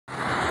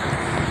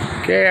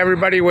Okay,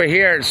 everybody, we're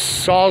here at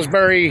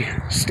Salisbury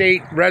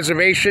State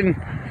Reservation.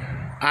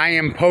 I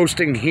am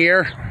posting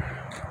here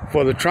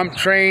for the Trump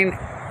train,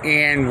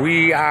 and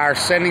we are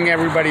sending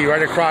everybody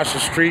right across the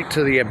street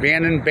to the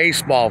abandoned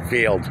baseball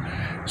field.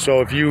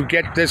 So if you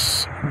get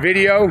this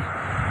video,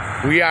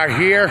 we are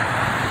here.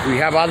 We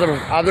have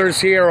others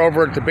here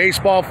over at the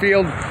baseball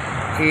field,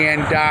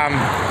 and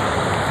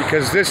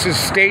because this is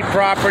state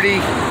property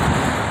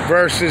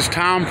versus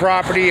town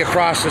property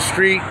across the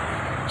street,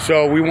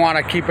 so we want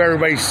to keep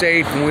everybody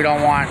safe, and we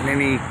don't want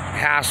any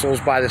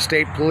hassles by the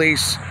state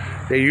police.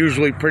 They're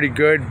usually pretty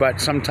good,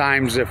 but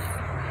sometimes if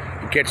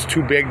it gets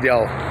too big,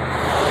 they'll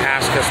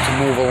ask us to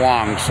move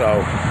along.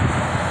 So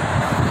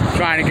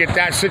trying to get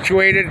that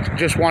situated.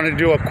 Just wanted to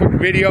do a quick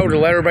video to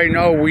let everybody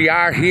know we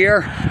are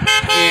here,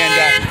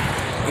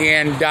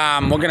 and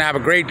we're going to have a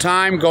great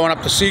time going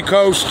up the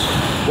Seacoast.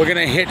 We're going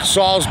to hit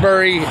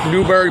Salisbury,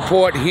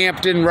 Newburyport,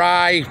 Hampton,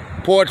 Rye,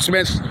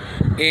 Portsmouth,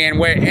 and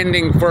we're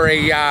ending for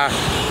a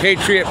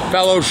Patriot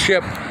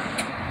Fellowship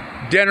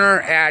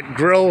dinner at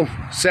Grill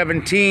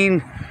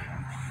 17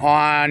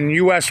 on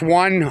US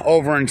 1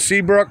 over in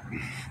Seabrook.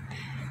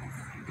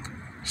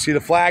 See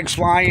the flags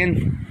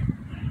flying.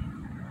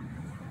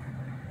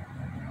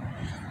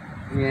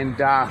 And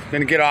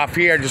gonna get off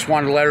here. Just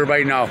wanted to let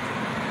everybody know.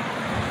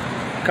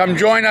 Come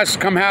join us,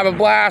 come have a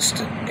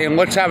blast, and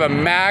let's have a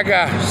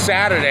MAGA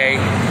Saturday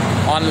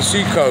on the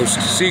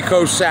Seacoast.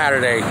 Seacoast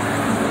Saturday.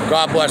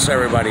 God bless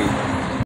everybody.